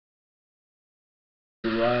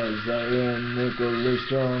rise. I am Nicholas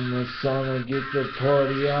from Messana. Get the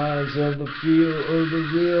party eyes of the feel of the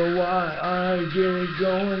real. Why I get it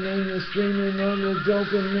going in the streaming of the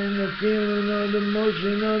dopamine, the feeling of the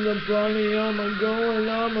motion of the party. I'm a going,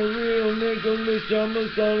 I'm a real Nicholas from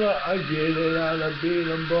Messana. I get it out of beat,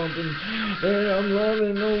 I'm bumping, and I'm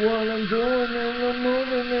loving what I'm doing, and I'm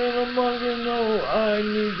moving, and I'm buzzing. Oh, I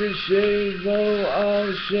need to shave, though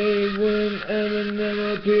I'll shave when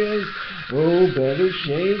Eminem appears. Oh, better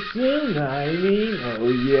shave soon, I mean. Oh,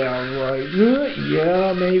 yeah, right.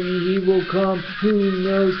 Yeah, maybe he will come. Who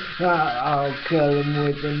knows? I'll cut him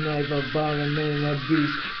with a knife, a bottom and a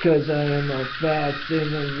beast, 'cause I am a fast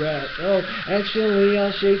and a rat. Oh, actually,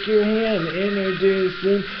 I'll shake your hand,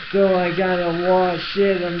 introducing, though I gotta wash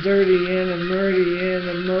it. I'm dirty and I'm murdy and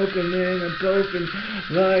I'm moking and I'm poking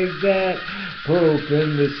like that. Pope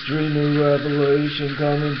in the stream of revelation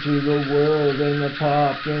coming to the world, and the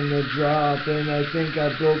pop and the drop, and I think I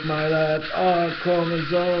broke my left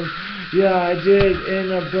chromosome. Yeah, I did,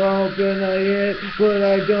 and I broke and I hit, but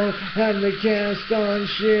I don't have the cast on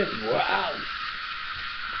shit. Wow.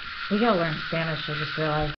 We gotta learn Spanish, I just realized.